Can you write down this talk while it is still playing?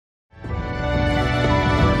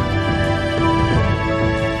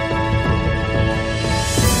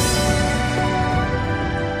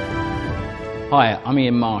Hi, I'm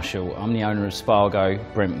Ian Marshall. I'm the owner of Spargo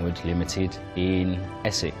Brentwood Limited in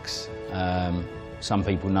Essex. Some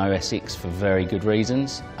people know Essex for very good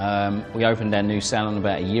reasons. We opened our new salon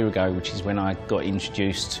about a year ago, which is when I got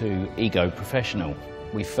introduced to Ego Professional.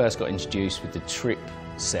 We first got introduced with the Trip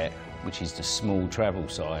set, which is the small travel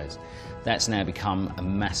size. That's now become a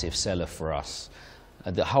massive seller for us.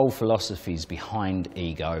 The whole philosophies behind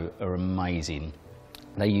Ego are amazing.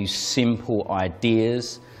 They use simple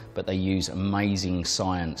ideas, but they use amazing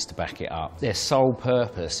science to back it up. Their sole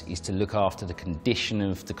purpose is to look after the condition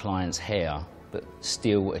of the client's hair, but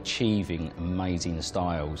still achieving amazing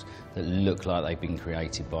styles that look like they've been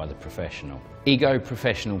created by the professional. Ego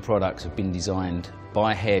Professional products have been designed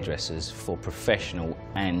by hairdressers for professional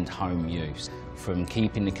and home use, from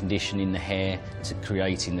keeping the condition in the hair to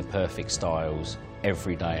creating the perfect styles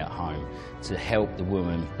every day at home to help the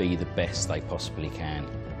woman be the best they possibly can.